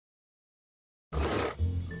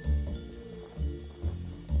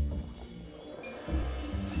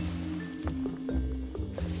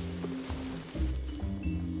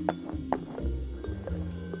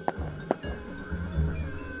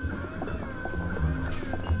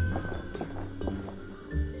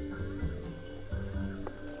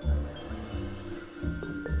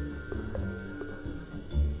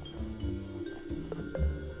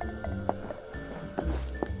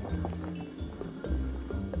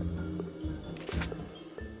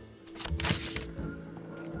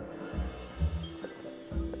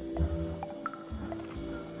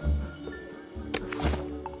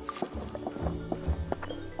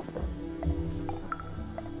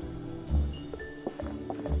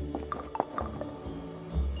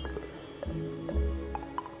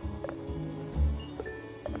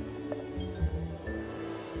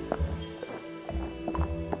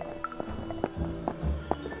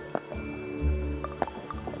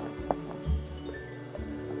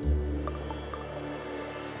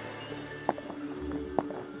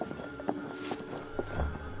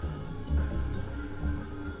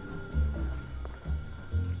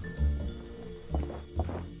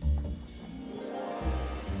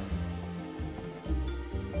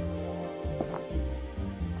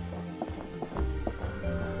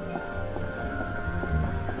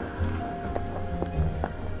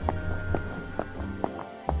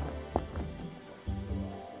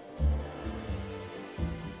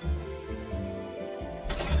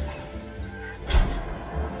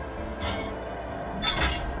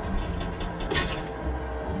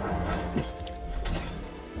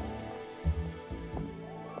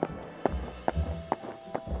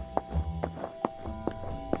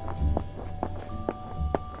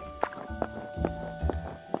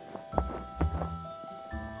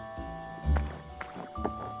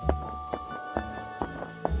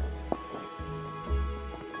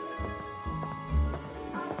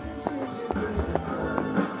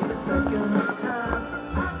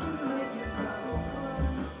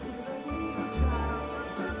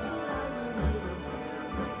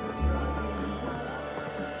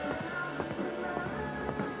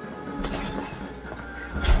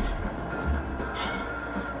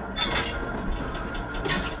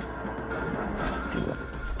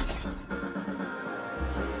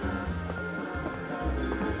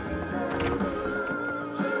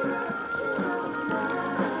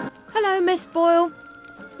Hello, Miss Boyle.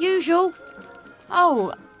 Usual.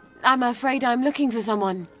 Oh, I'm afraid I'm looking for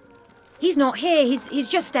someone. He's not here. He's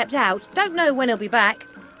just stepped out. Don't know when he'll be back.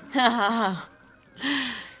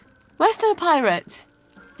 Where's the pirate?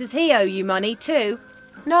 Does he owe you money too?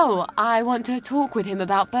 No, I want to talk with him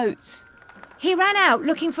about boats. He ran out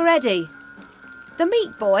looking for Eddie. The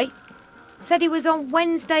meat boy said he was on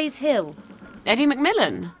Wednesday's Hill. Eddie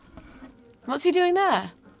McMillan? What's he doing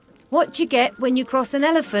there? What you get when you cross an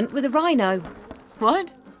elephant with a rhino?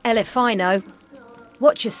 What? Elephino.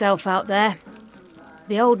 Watch yourself out there.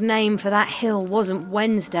 The old name for that hill wasn't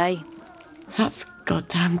Wednesday. That's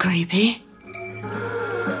goddamn creepy.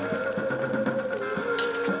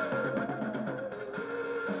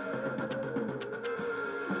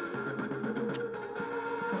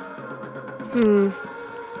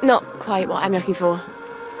 Not quite what I'm looking for.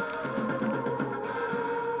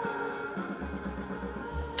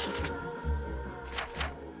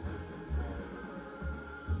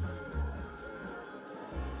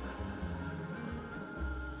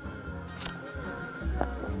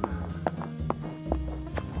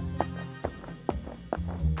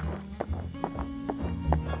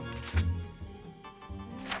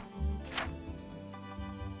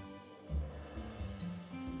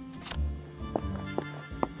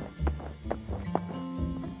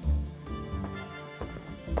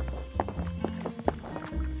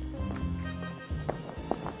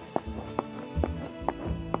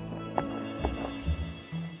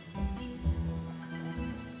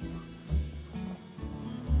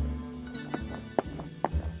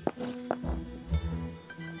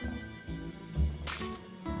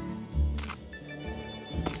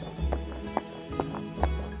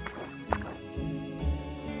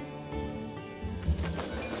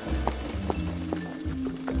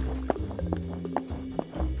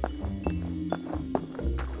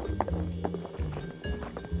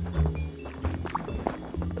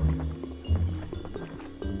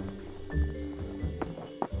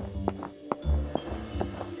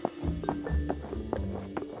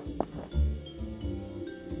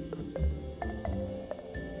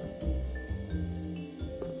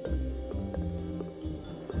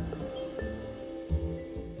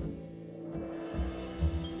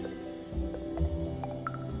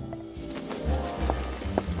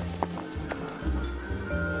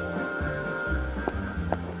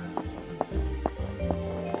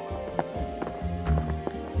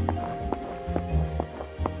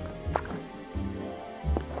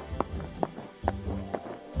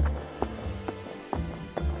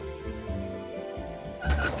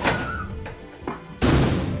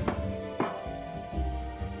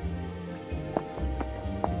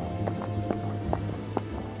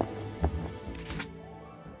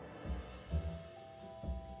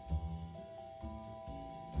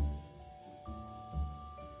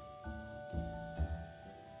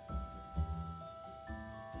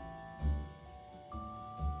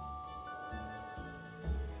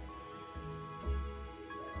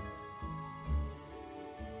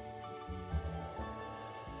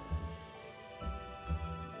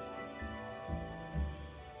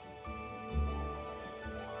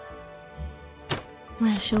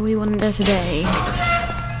 Where shall we wander today?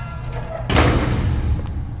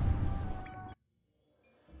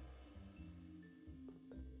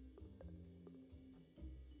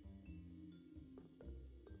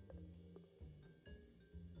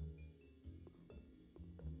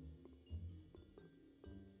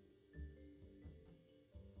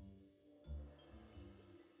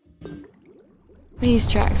 These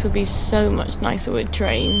tracks would be so much nicer with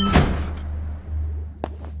trains.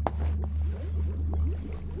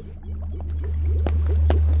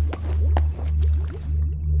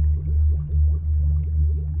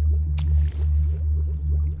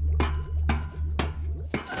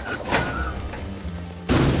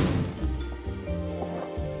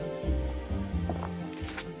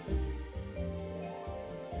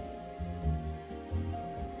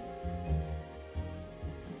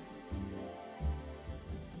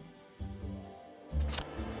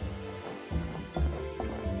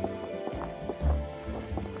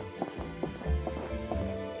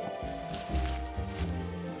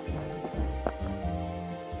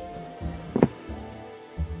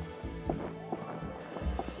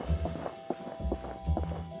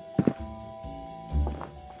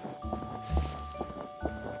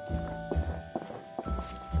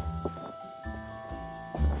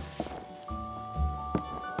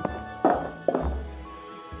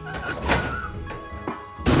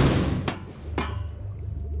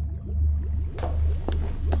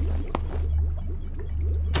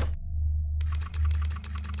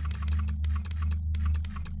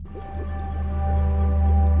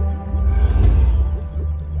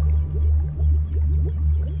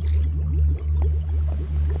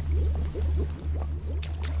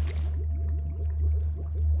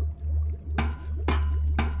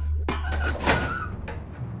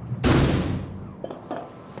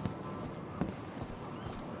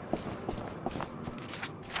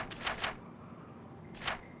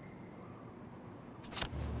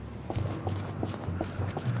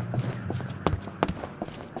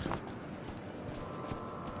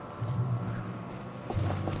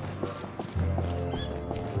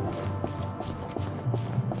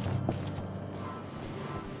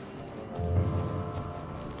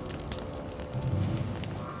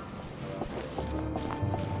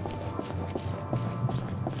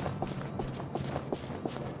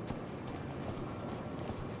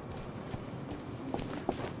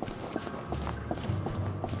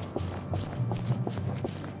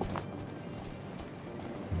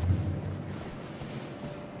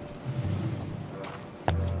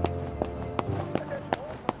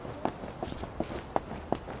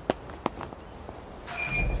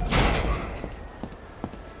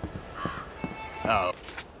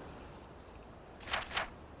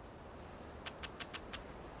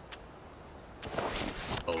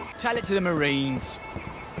 Tell it to the Marines.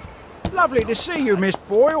 Lovely to see you, Miss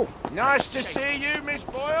Boyle. Nice to see you, Miss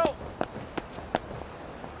Boyle.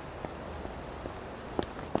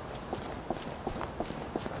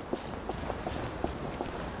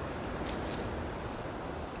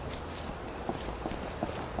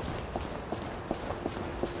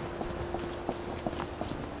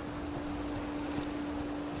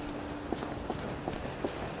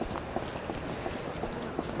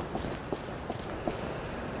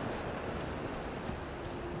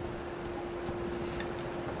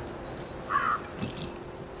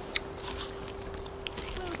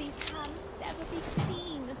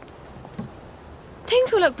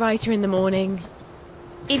 Things will look brighter in the morning.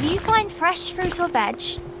 If you find fresh fruit or veg,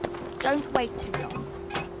 don't wait too long.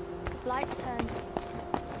 Light turns.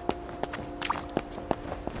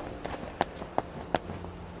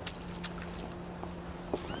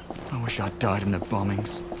 I wish I'd died in the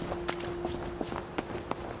bombings.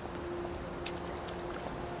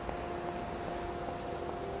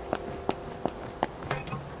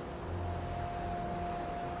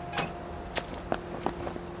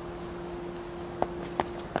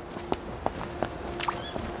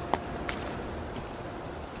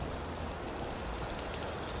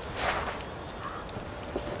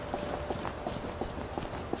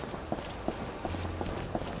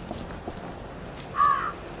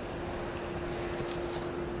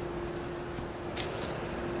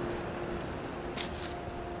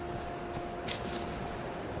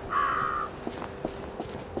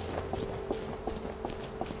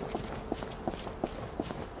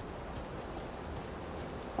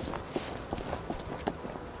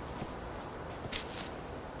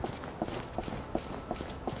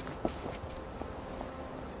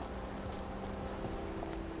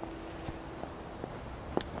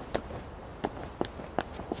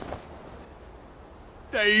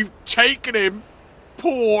 They've taken him.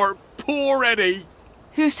 Poor Eddie.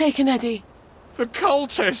 Who's taken Eddie? The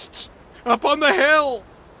cultists up on the hill.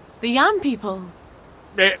 The Yam people.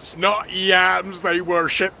 It's not yams they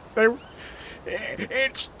worship.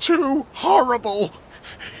 It's too horrible.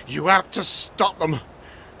 You have to stop them.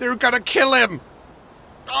 They're gonna kill him.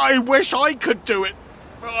 I wish I could do it.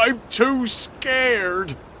 I'm too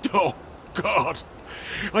scared. Oh, God.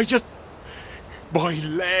 My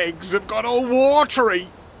legs have got all watery.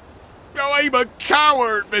 Oh, I'm a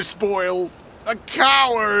coward, Miss Boyle. A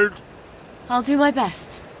coward. I'll do my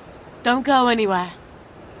best. Don't go anywhere.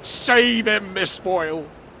 Save him, Miss Boyle.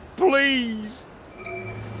 Please.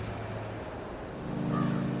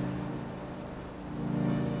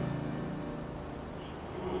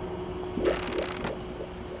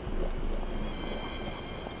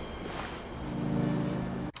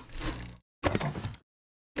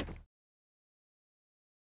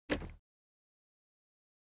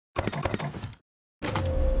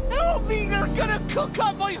 They're gonna cook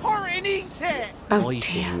up my heart and eat it! Oh, I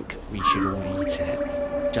dear. think we should all eat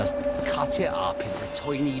it. Just cut it up into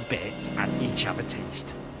tiny bits and each have a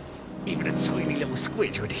taste. Even a tiny little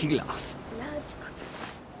squidge would heal us.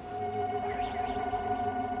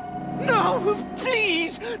 No,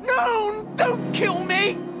 please! No, don't kill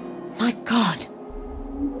me! My God.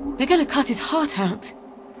 They're gonna cut his heart out.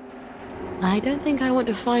 I don't think I want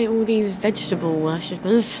to fight all these vegetable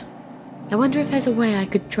worshippers. I wonder if there's a way I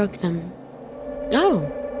could drug them.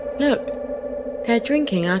 Oh, look. They're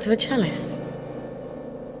drinking out of a chalice.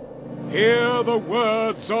 Hear the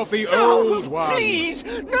words of the Old One, please!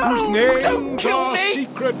 No! whose names Don't kill are me!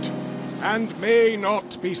 secret and may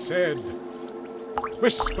not be said.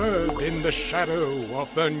 Whispered in the shadow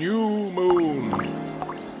of the new moon.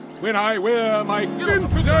 When I wear my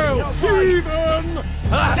infidel heathen...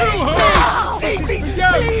 Save me!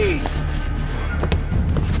 Please!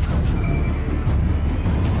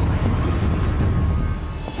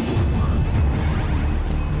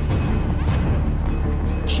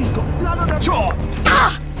 She's got blood on her jaw.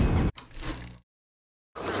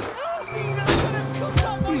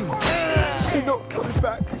 They're not coming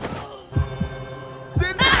back.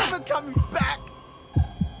 They're never coming back.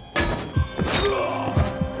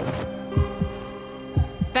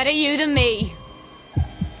 Better you than me.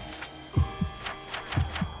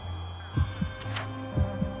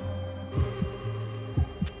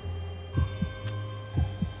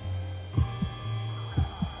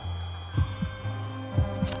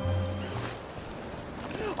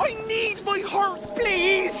 I need my heart,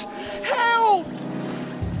 please! Help!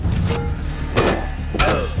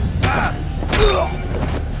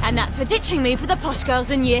 And that's for ditching me for the posh girls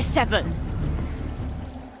in year 7.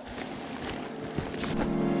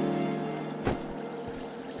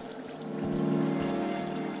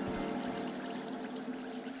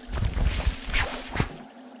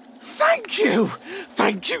 Thank you!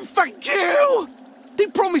 Thank you, thank you! They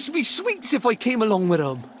promised me sweets if I came along with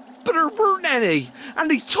them. But there weren't any, and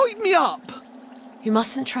they tied me up. You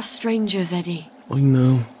mustn't trust strangers, Eddie. I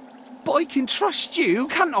know. But I can trust you,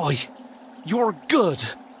 can't I? You're good.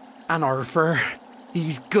 And Arthur,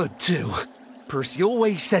 he's good too. Percy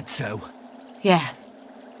always said so. Yeah.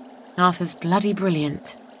 Arthur's bloody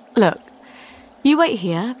brilliant. Look, you wait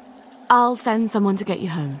here. I'll send someone to get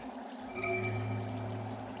you home.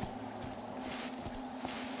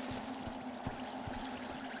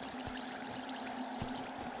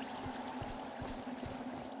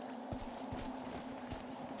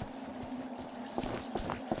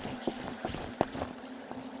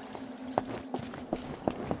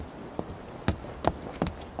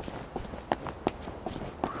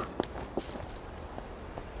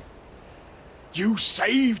 You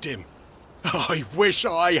saved him. I wish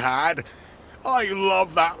I had. I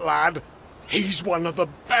love that lad. He's one of the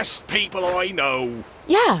best people I know.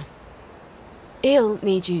 Yeah. He'll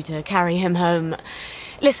need you to carry him home.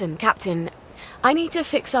 Listen, Captain, I need to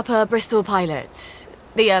fix up a Bristol pilot.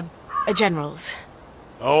 The General's.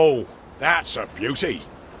 Oh, that's a beauty.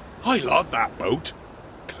 I love that boat.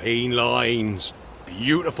 Clean lines,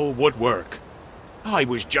 beautiful woodwork. I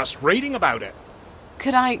was just reading about it.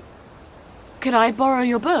 Could I borrow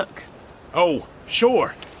your book? Oh,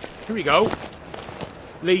 sure. Here we go.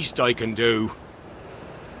 Least I can do.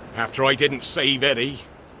 After I didn't save Eddie,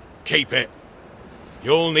 keep it.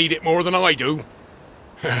 You'll need it more than I do.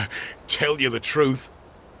 Tell you the truth,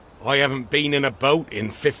 I haven't been in a boat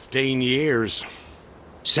in 15 years.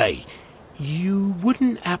 Say, you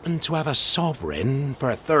wouldn't happen to have a sovereign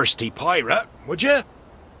for a thirsty pirate, would you?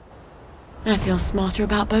 I feel smarter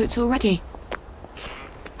about boats already.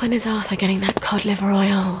 When is Arthur getting that cod liver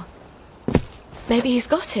oil? Maybe he's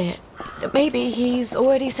got it. Maybe he's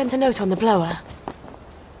already sent a note on the blower.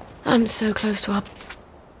 I'm so close to our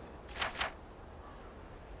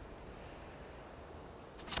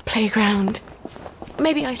playground.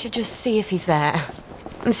 Maybe I should just see if he's there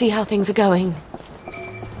and see how things are going.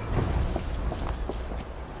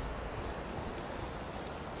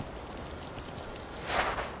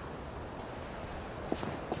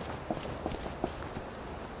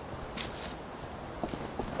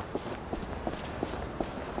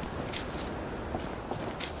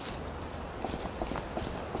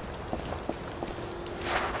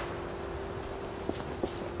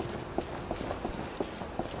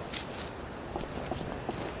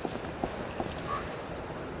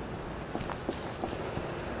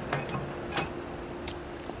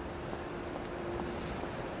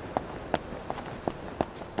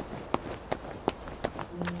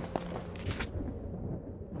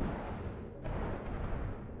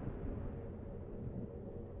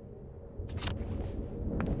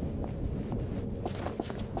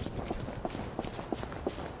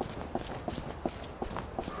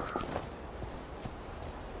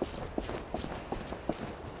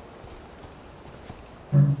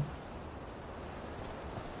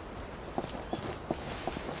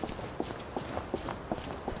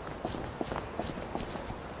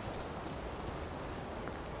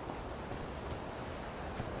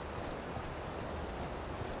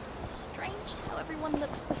 Everyone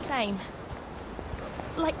looks the same.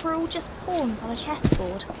 Like we're all just pawns on a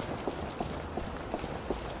chessboard.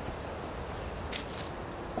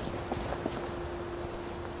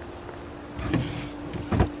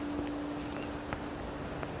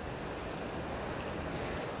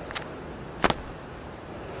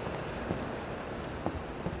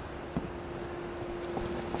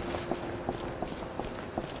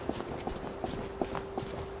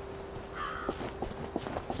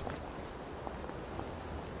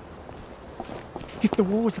 If the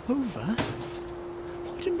war's over,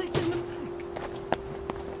 why didn't they send them back?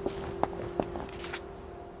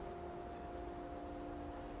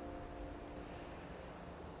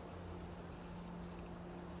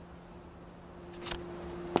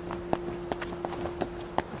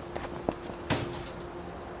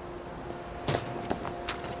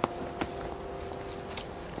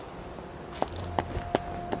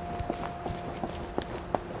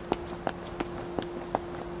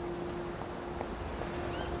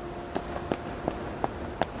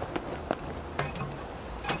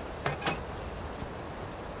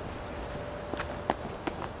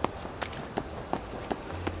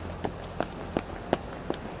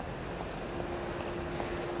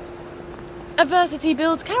 Adversity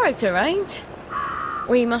builds character, right?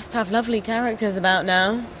 We must have lovely characters about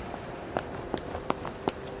now.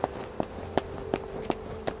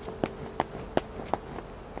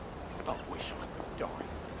 I wish I could die.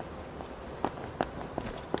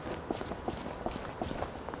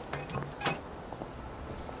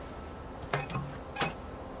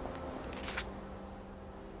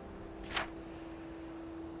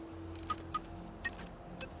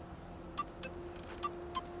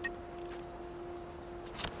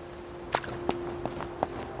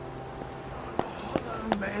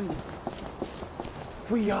 men.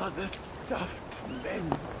 We are the stuffed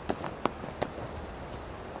men.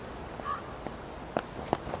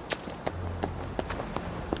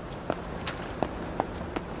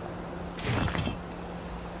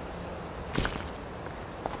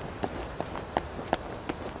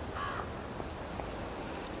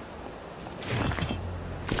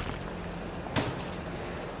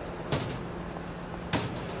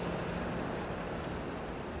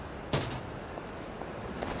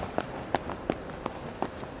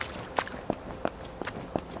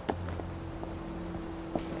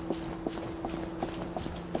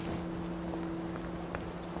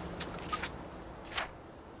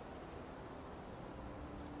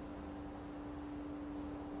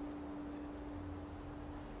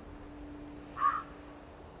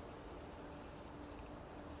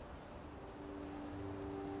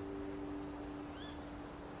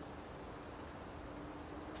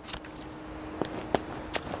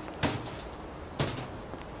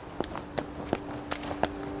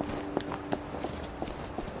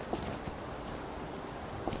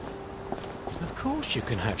 Of course you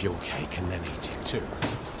can have your cake and then eat it too.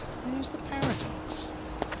 Where's the paradox?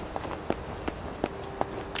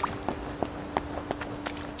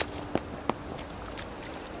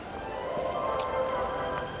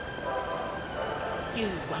 You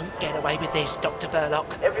won't get away with this, Dr.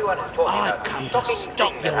 Verloc. Everyone is talking I've come to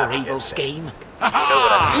stop your evil scheme.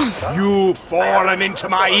 You've fallen into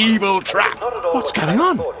my evil trap. What's going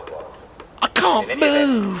on? I can't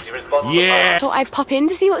move. Yeah. Thought I'd pop in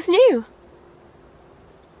to see what's new.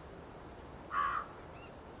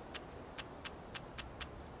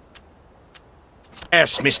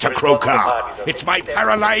 Yes, Mr. Croker. It's my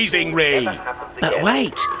paralysing ray. But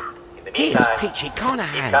wait. Here's Peachy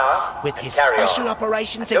Conahan with his Special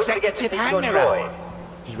Operations Executive hand mirror.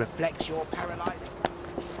 He reflects your paralysing...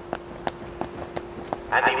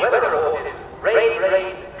 And the weather report is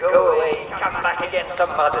rain, go away, come back again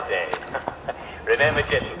some other day. Remember,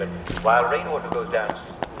 gentlemen, while rainwater goes down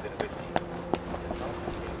smooth and windy,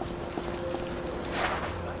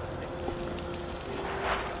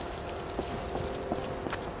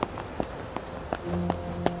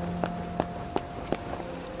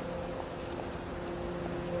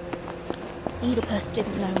 Oedipus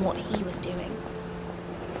didn't know what he was doing.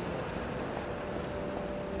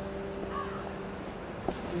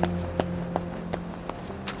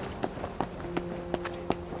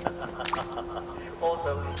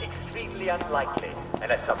 also extremely unlikely,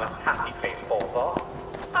 unless someone's happy face falls off.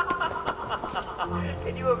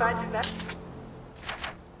 Can you imagine that?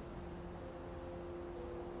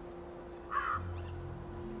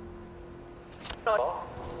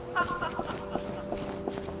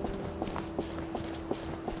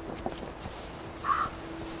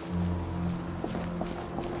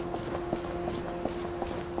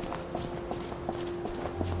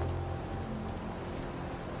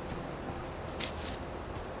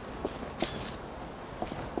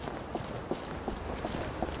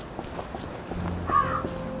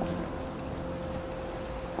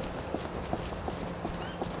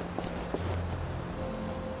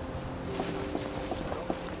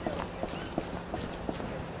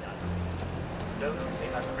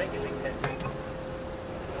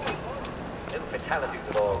 Fatalities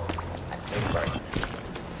at all, and no burns.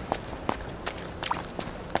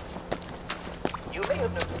 You may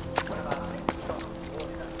have noticed one of our main shops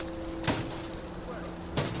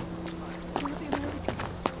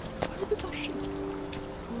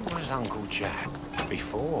Who was Uncle Jack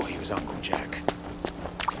before he was Uncle Jack?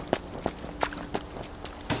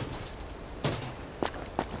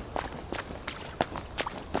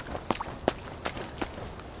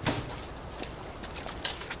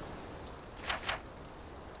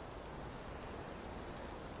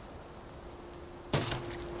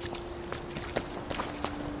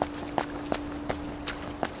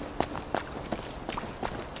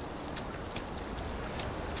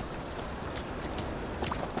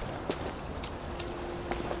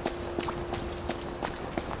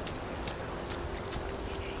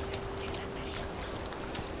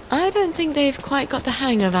 I don't think they've quite got the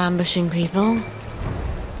hang of ambushing people.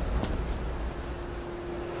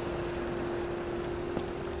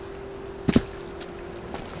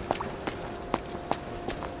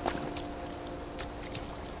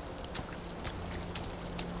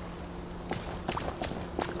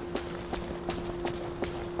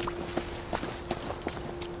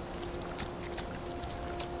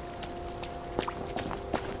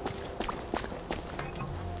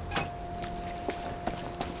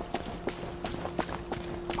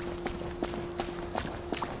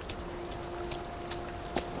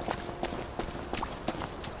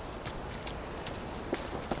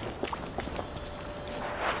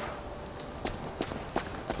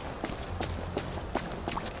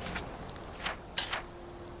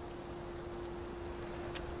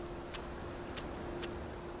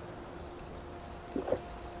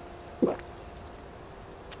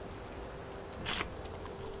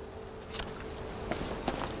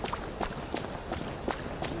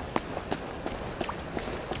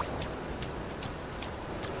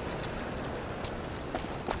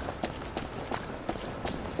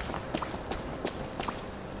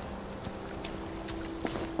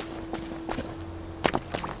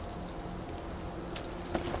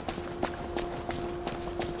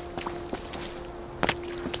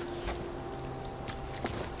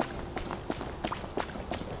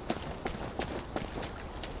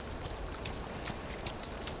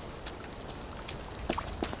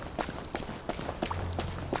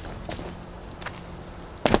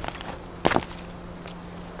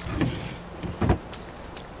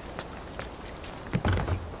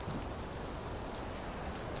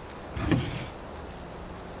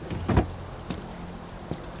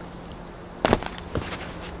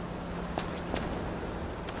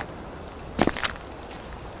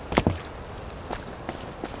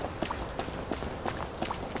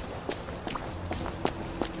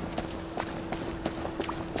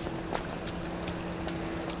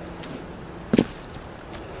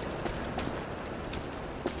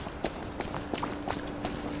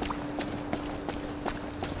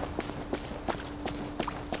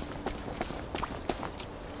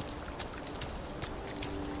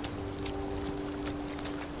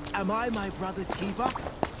 Am I my brother's keeper?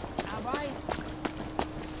 Am I?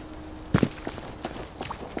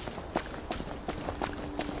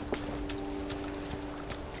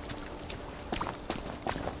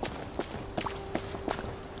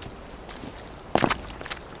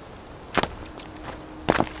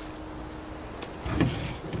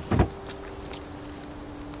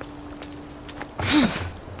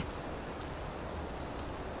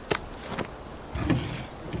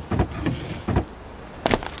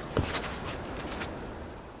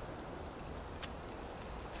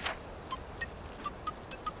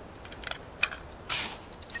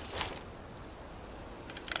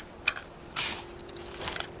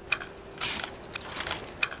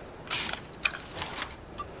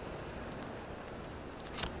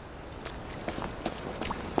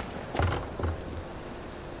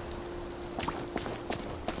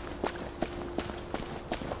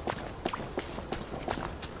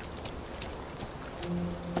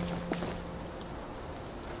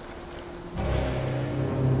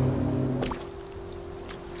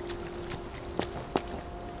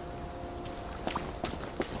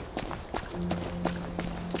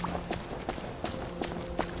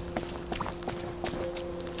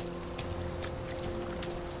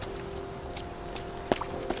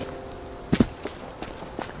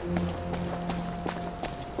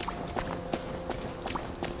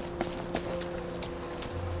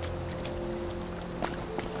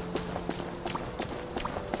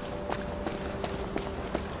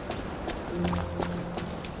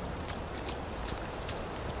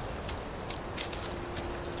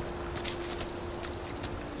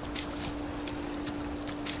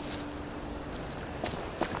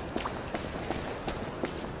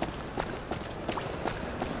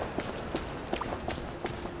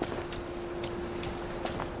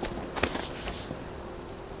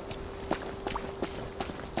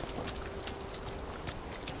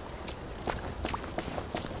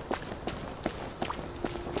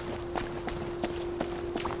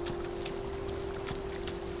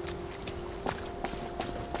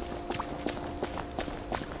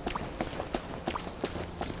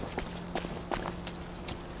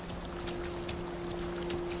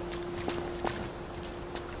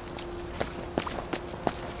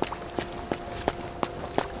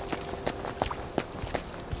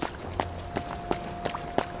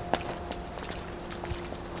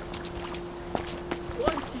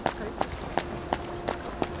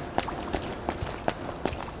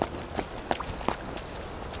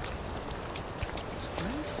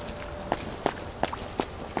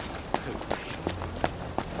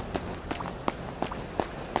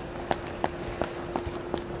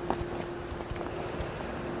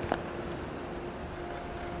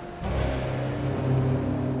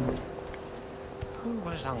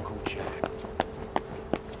 Uncle Jack.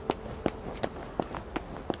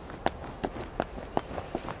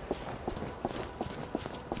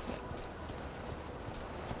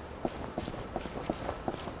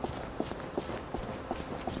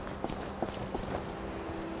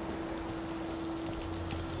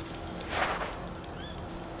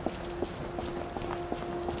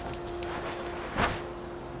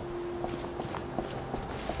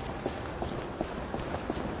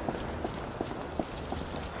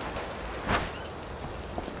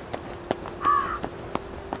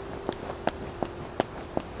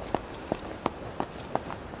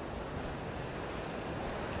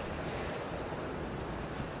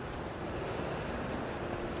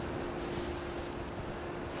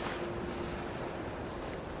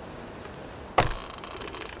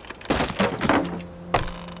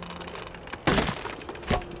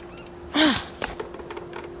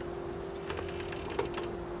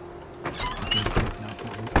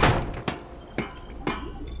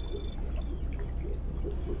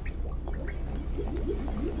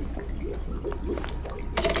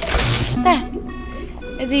 There.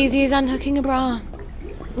 As easy as unhooking a bra.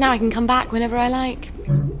 Now I can come back whenever I like.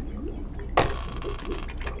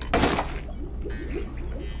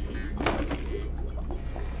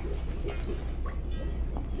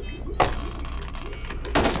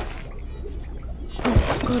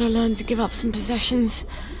 I've gotta learn to give up some possessions,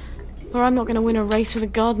 or I'm not gonna win a race with a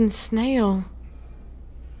garden snail.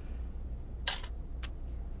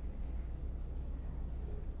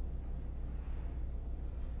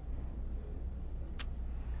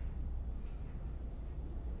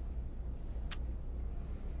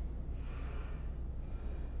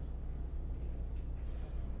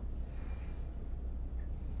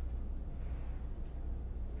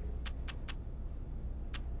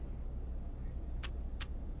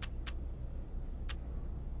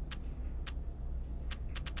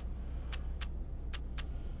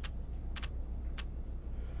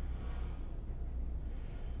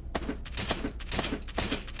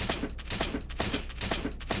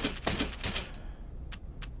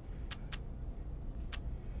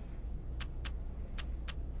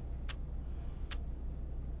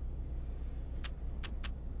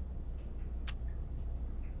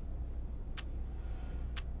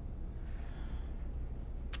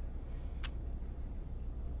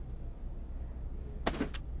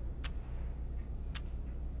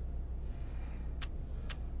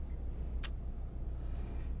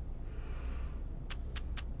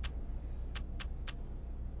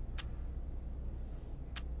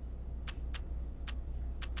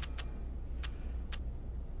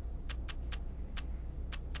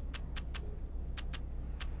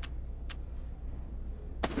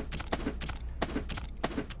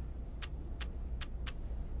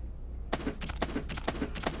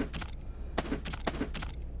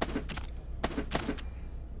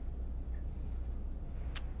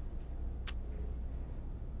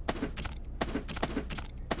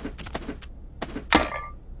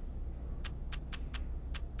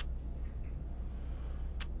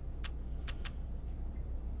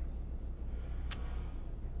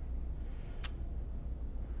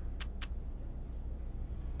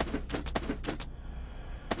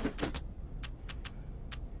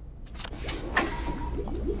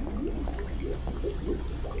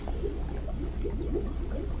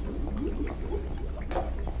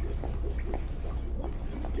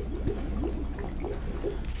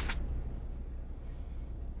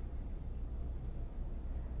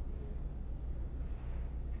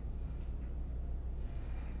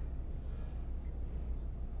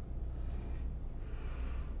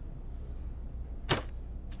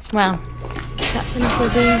 Well, that's enough for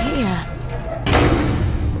being here.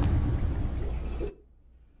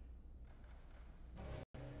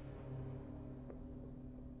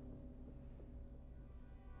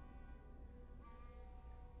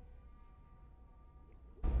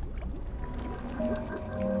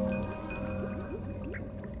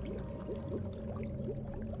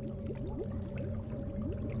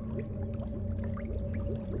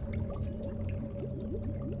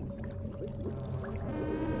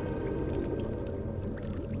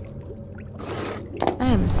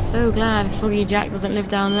 I am so glad Foggy Jack doesn't live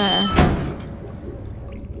down there.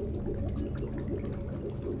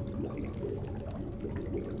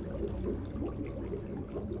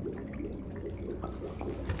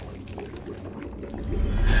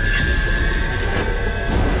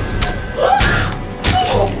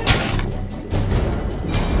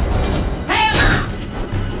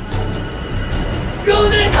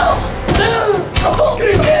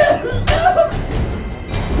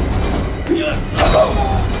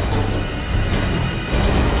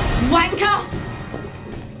 Wanker!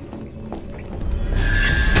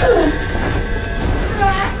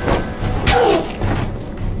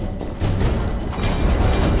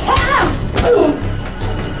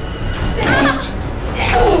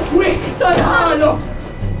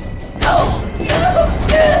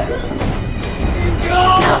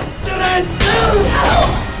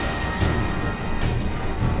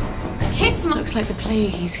 Looks like the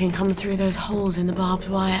plagues can come through those holes in the barbed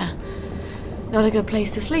wire. Not a good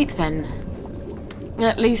place to sleep, then.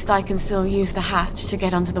 At least I can still use the hatch to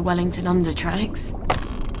get onto the Wellington undertracks.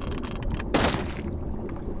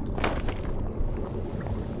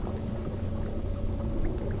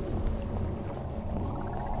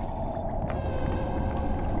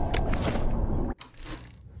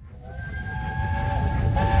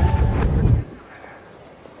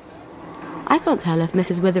 I can't tell if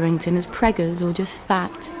Mrs. Witherington is preggers or just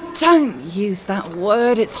fat. Don't use that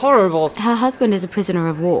word, it's horrible. Her husband is a prisoner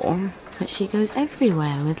of war, but she goes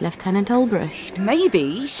everywhere with Lieutenant Ulbricht.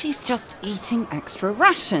 Maybe she's just eating extra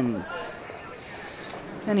rations.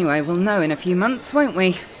 Anyway, we'll know in a few months, won't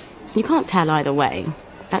we? You can't tell either way.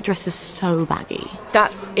 That dress is so baggy.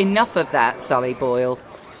 That's enough of that, Sully Boyle.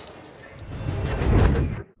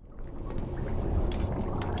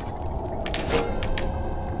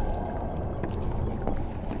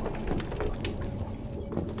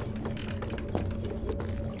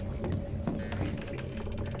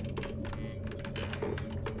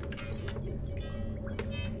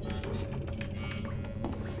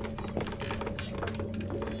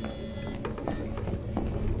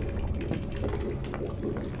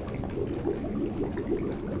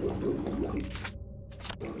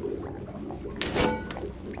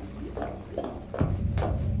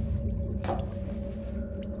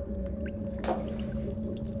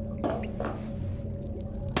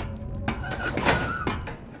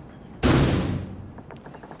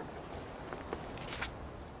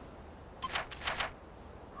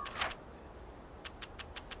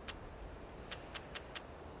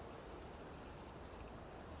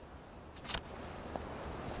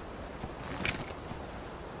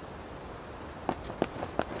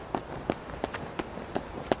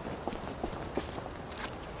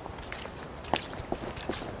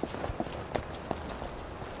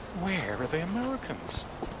 Where are the Americans?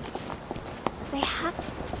 They have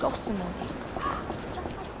gossamer wings.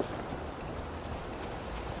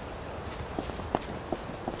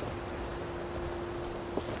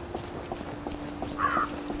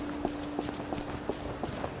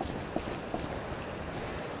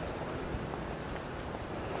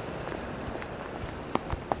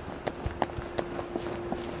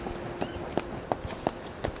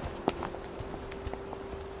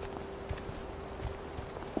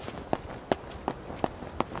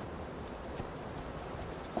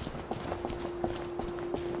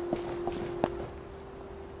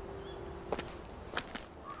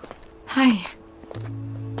 Hi.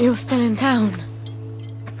 You're still in town.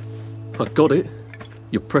 I got it.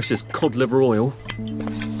 Your precious cod liver oil.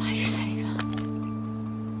 Lifesaver.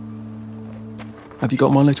 Have you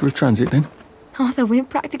got my letter of transit then? Arthur, we're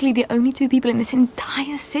practically the only two people in this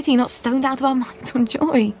entire city not stoned out of our minds on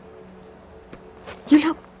joy. You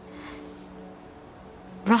look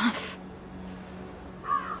rough.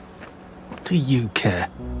 What do you care?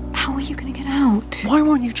 How are you gonna get out? Why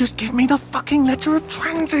won't you just give me the fucking letter of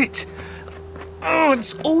transit? Oh,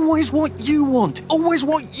 it's always what you want. Always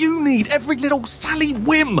what you need. Every little Sally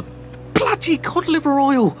whim. Bloody cod liver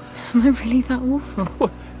oil. Am I really that awful?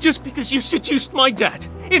 What, just because you seduced my dad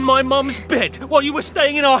in my mum's bed while you were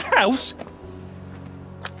staying in our house?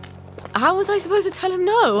 How was I supposed to tell him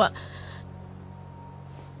no?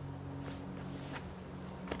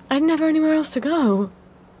 I'd never anywhere else to go.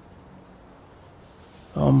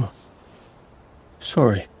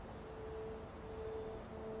 Sorry.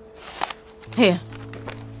 Here.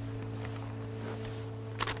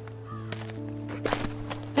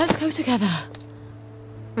 Let's go together.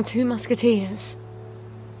 The two musketeers.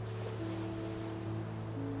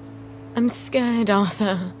 I'm scared,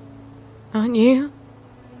 Arthur. Aren't you?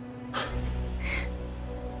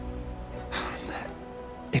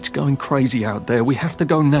 It's going crazy out there. We have to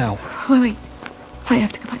go now. Wait. I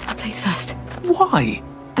have to go back to my place first. Why?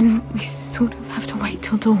 And we sort of have to wait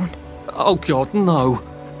till dawn. Oh, God, no.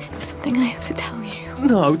 It's something I have to tell you.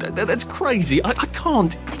 No, that's crazy. I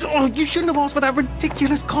can't. Oh, you shouldn't have asked for that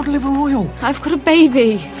ridiculous cod liver oil. I've got a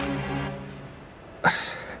baby.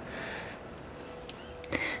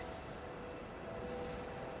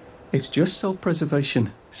 It's just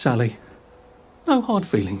self-preservation, Sally. No hard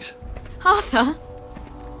feelings. Arthur?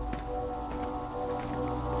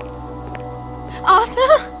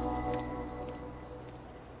 Arthur?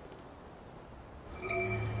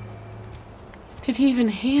 Did he even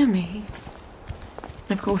hear me?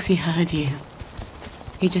 Of course he heard you.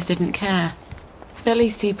 He just didn't care. At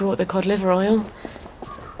least he brought the cod liver oil.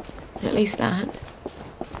 At least that.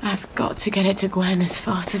 I've got to get it to Gwen as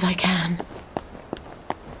fast as I can.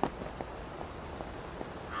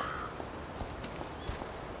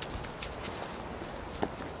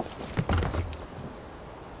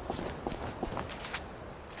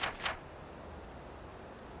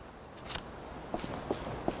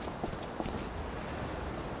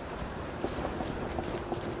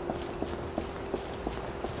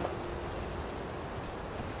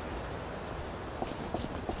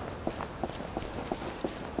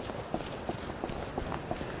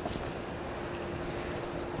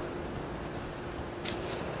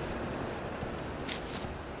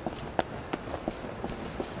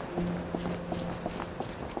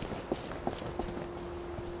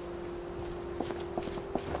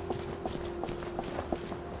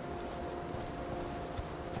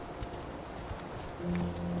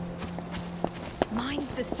 Mind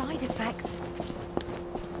the side effects.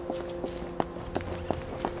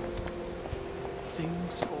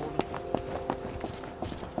 Things fall.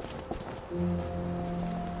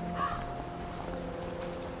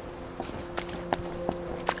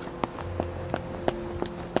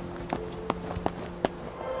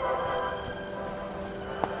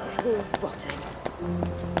 All rotting.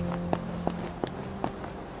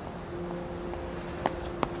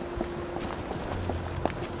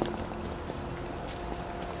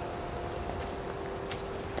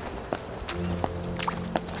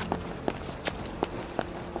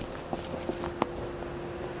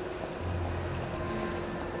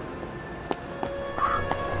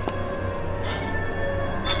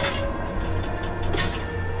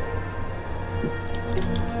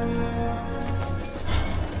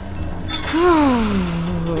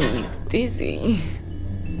 Dizzy.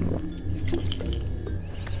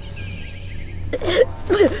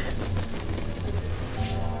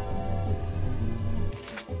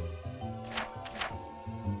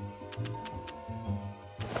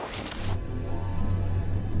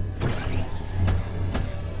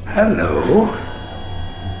 Hello.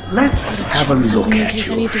 Let's have a look at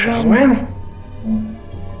you, shall we?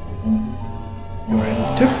 You're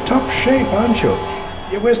in tip-top shape, aren't you?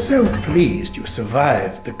 You were so pleased you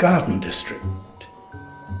survived the Garden District.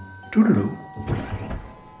 Toodaloo.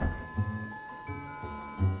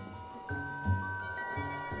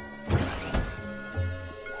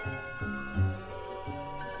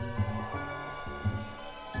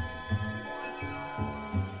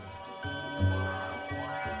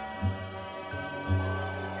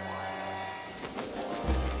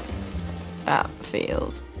 That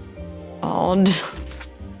feels odd.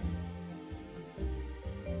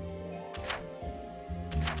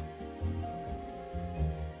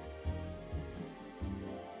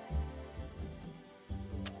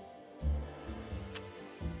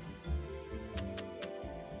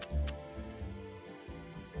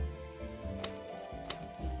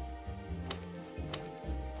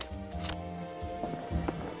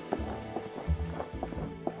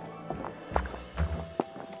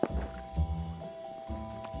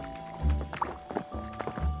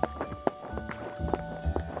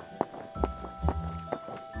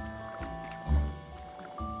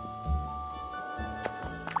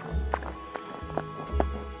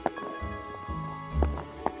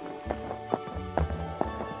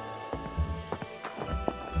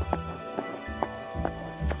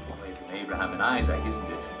 Isaac,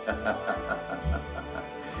 isn't it?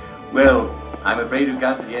 Well, I'm afraid we've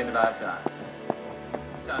come to the end of our time.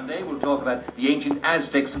 Sunday we'll talk about the ancient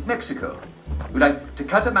Aztecs of Mexico. You like to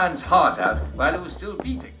cut a man's heart out while it was still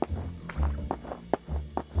beating.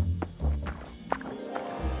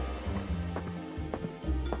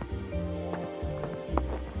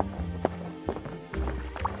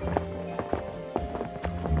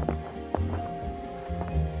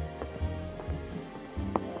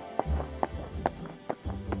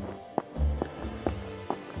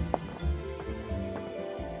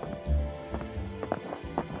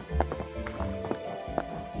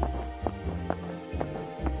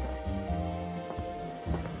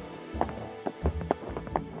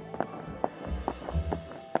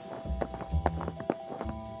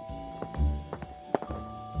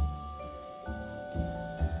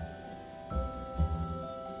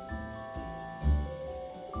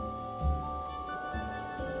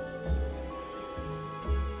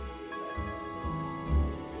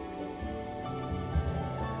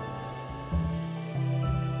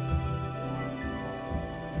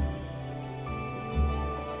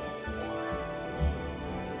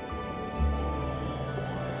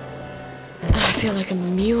 I feel like a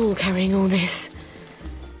mule carrying all this.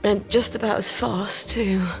 And just about as fast,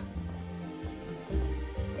 too.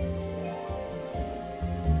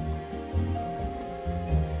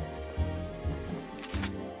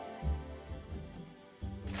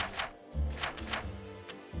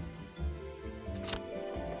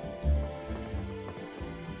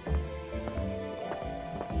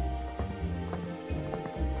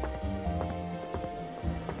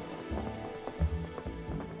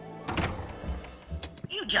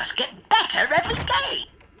 You just get better every day.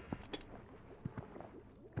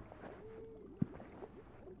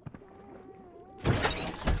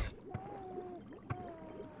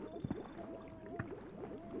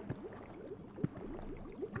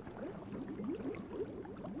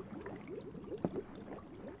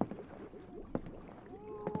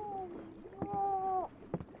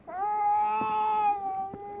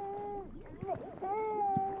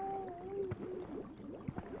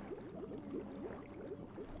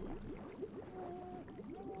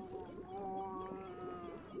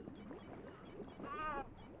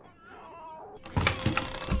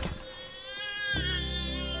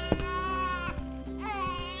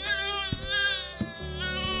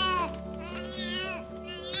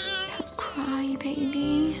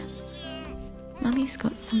 Baby. Mummy's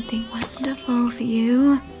got something wonderful for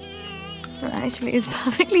you. Well, actually, it's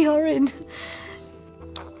perfectly horrid.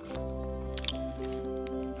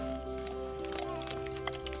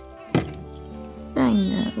 I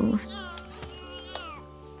know.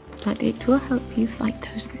 But it will help you fight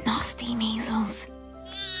those nasty measles.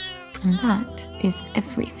 And that is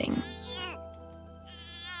everything.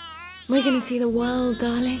 We're gonna see the world,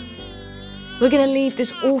 darling. We're gonna leave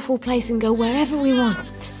this awful place and go wherever we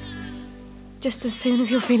want. Just as soon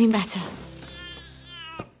as you're feeling better.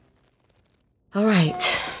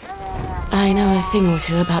 Alright. I know a thing or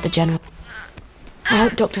two about the general. I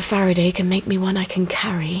hope Dr. Faraday can make me one I can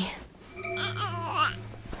carry.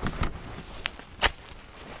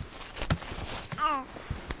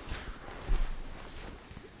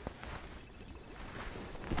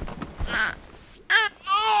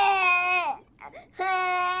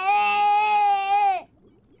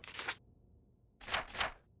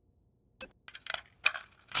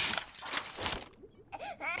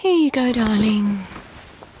 Here you go, darling.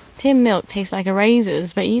 Tin milk tastes like a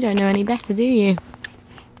razor's, but you don't know any better, do you?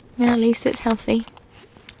 Well, at least it's healthy.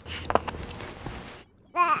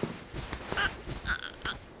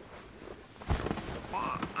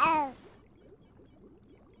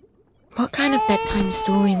 What kind of bedtime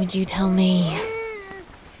story would you tell me?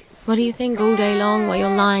 What do you think all day long while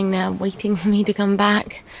you're lying there waiting for me to come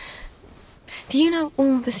back? Do you know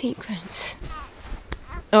all the secrets?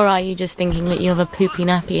 Or are you just thinking that you have a poopy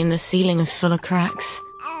nappy and the ceiling is full of cracks?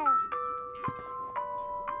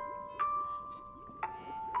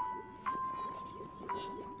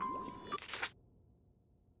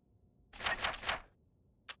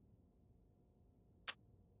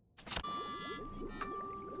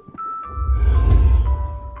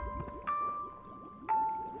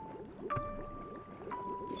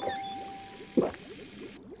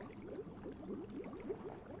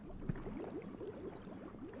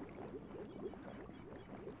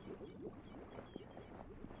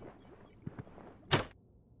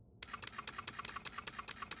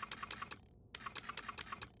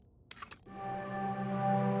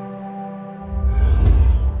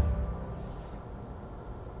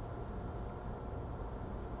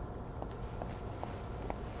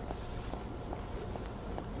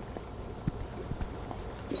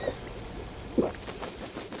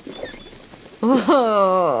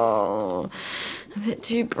 Whoa, a bit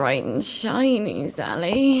too bright and shiny,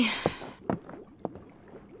 Sally.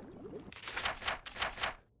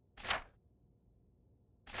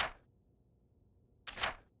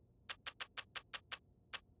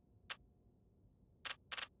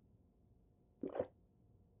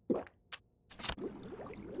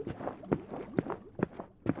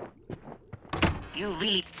 You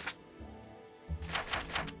really...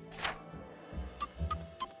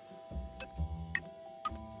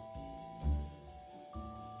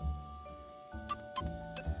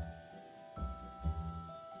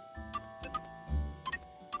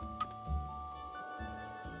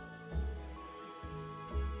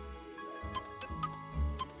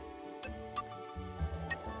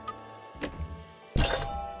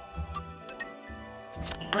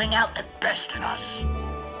 bring out the best in us.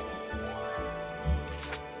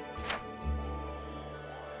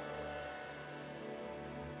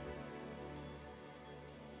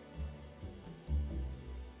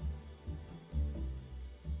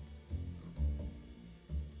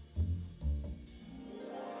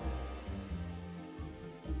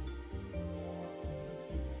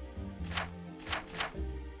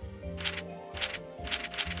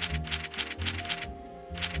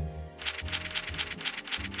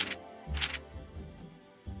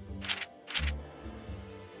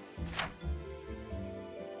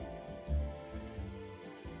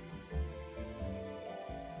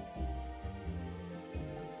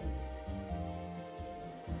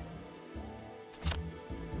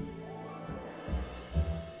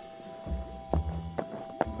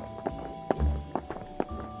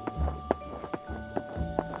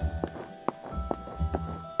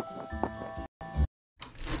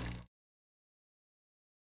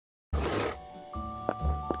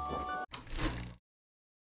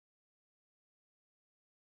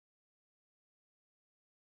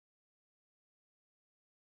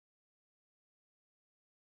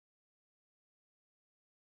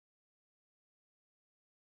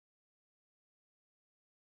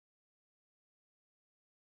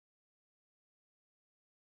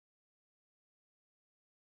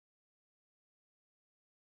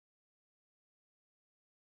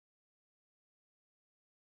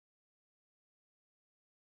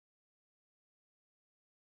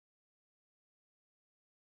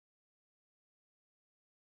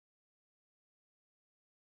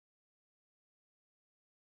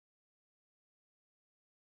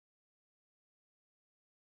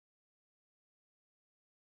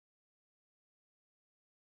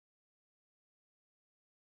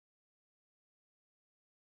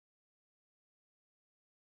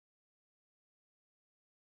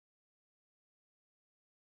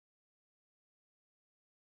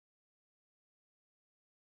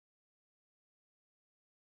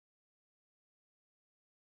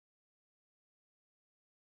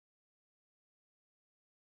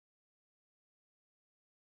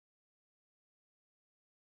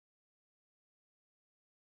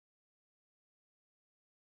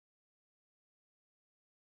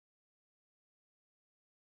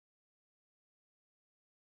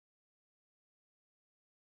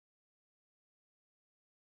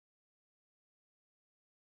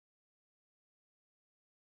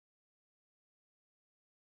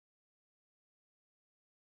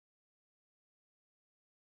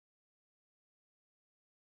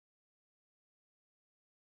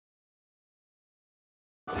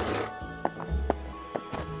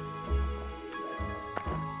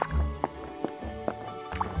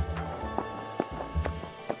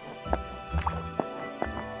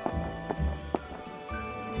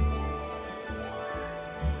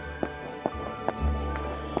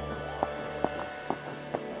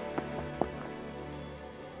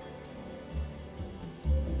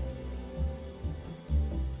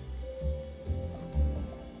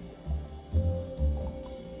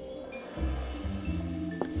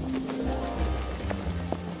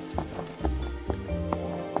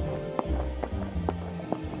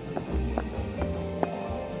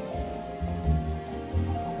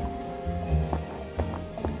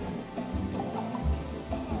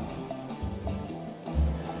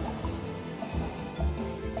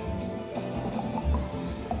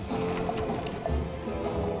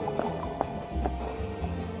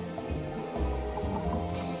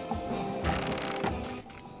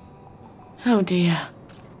 Oh dear.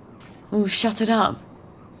 All shuttered up.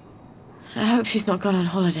 I hope she's not gone on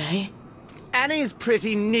holiday. Annie's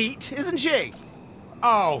pretty neat, isn't she?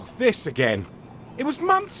 Oh, this again. It was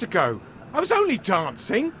months ago. I was only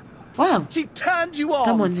dancing. Well, she turned you on.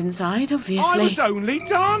 Someone's inside, obviously. I was only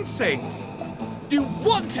dancing. You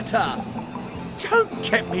wanted her. Don't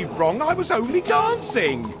get me wrong, I was only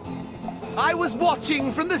dancing. I was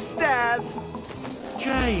watching from the stairs.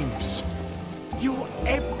 James, you're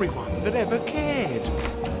everyone that ever cared.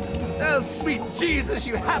 Oh, sweet Jesus,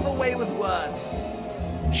 you have a way with words.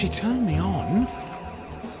 She turned me on,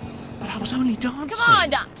 but I was only dancing. Come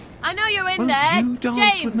on, I know you're in there. You dance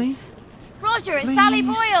James. with me? Roger, it's Please? Sally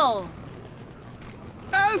Boyle.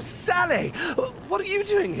 Oh, Hello, Sally! What are you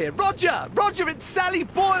doing here? Roger! Roger, it's Sally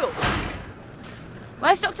Boyle!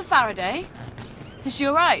 Where's Dr. Faraday? Is she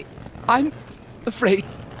alright? I'm afraid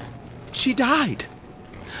she died.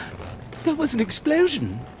 There was an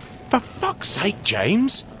explosion. For fuck's sake,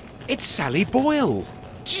 James! It's Sally Boyle!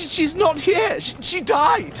 She's not here! She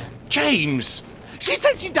died! James! She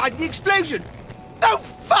said she died in the explosion! Oh,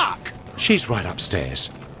 fuck! She's right upstairs.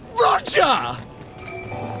 Roger!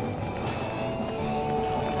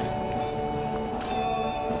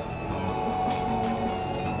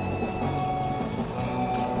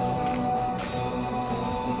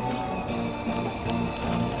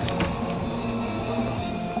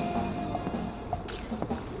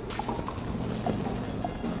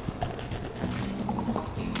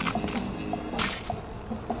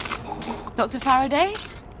 Dr. Faraday?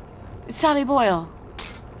 It's Sally Boyle.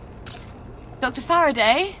 Dr.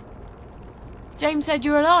 Faraday? James said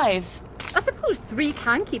you're alive. I suppose 3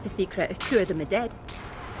 can keep a secret if 2 of them are dead.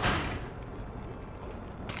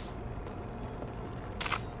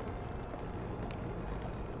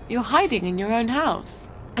 You're hiding in your own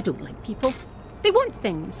house. I don't like people. They want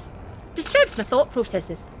things. Disturbs my thought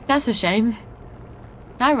processes. That's a shame.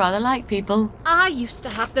 I rather like people. I used to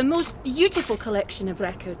have the most beautiful collection of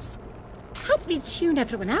records. Helped me tune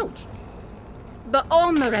everyone out. But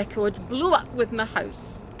all my records blew up with my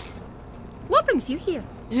house. What brings you here?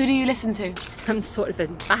 Who do you listen to? I'm sort of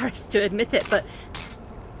embarrassed to admit it, but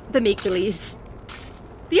the make-believes.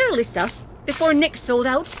 The early stuff, before Nick sold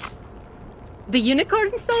out. The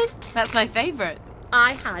unicorn song? That's my favourite.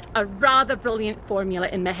 I had a rather brilliant formula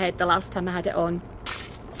in my head the last time I had it on.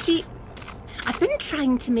 See, I've been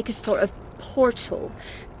trying to make a sort of portal.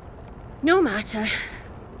 No matter.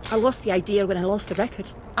 I lost the idea when I lost the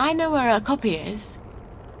record. I know where a copy is.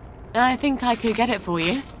 I think I could get it for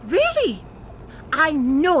you. Really? I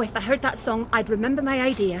know if I heard that song, I'd remember my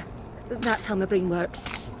idea. That's how my brain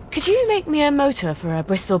works. Could you make me a motor for a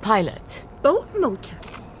Bristol Pilot? Boat motor?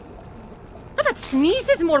 I've had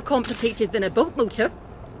sneezes more complicated than a boat motor.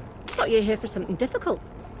 Thought you were here for something difficult.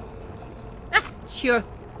 Ah, sure.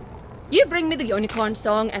 You bring me the unicorn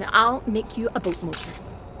song and I'll make you a boat motor.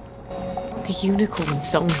 The unicorn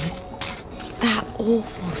song. That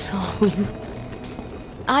awful song.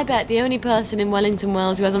 I bet the only person in Wellington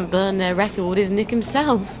Wells who hasn't burned their record is Nick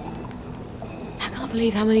himself. I can't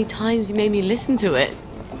believe how many times he made me listen to it.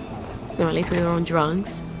 Or at least we were on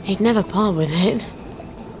drugs. He'd never part with it.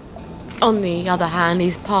 On the other hand,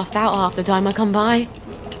 he's passed out half the time I come by.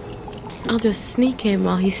 I'll just sneak in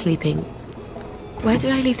while he's sleeping. Where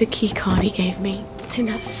did I leave the key card he gave me? It's in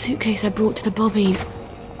that suitcase I brought to the Bobbies.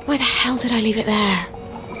 Why the hell did I leave it there?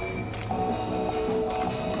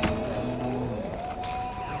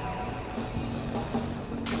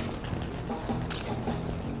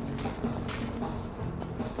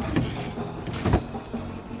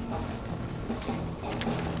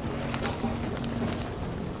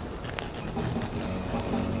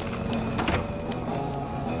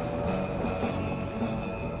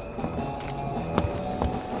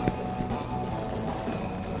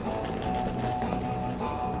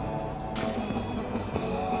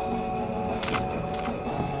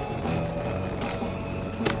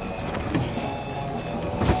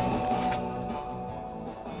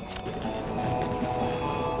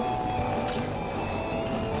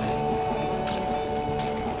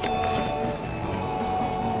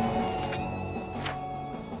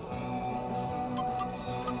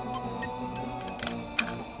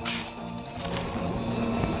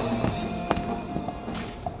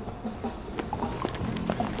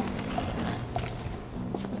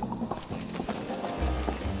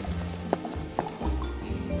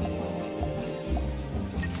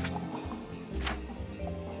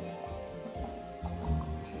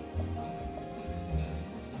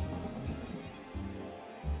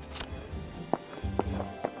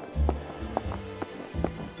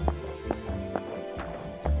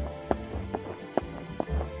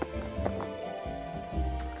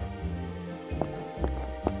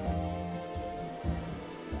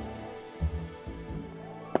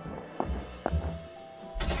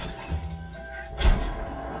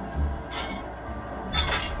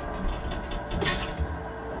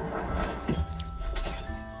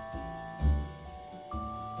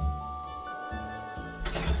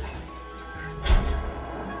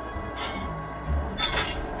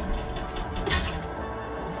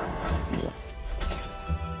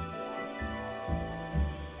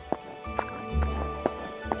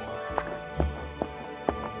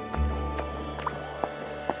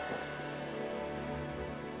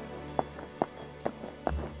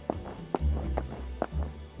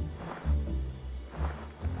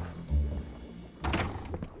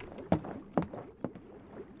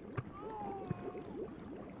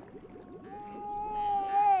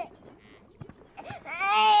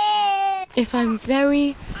 If I'm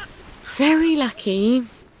very, very lucky,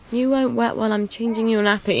 you won't wet while I'm changing your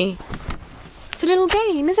nappy. It's a little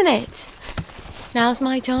game, isn't it? Now's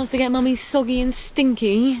my chance to get Mummy soggy and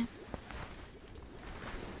stinky.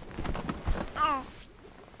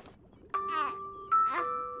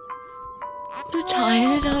 You're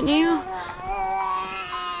tired, aren't you?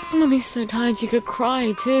 Mummy's so tired you could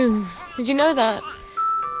cry too. Did you know that?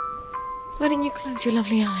 Why don't you close your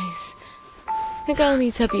lovely eyes? A girl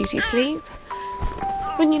needs her beauty sleep.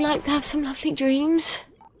 Wouldn't you like to have some lovely dreams?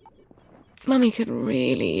 Mummy could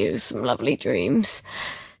really use some lovely dreams.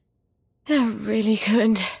 Yeah, really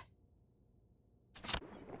good.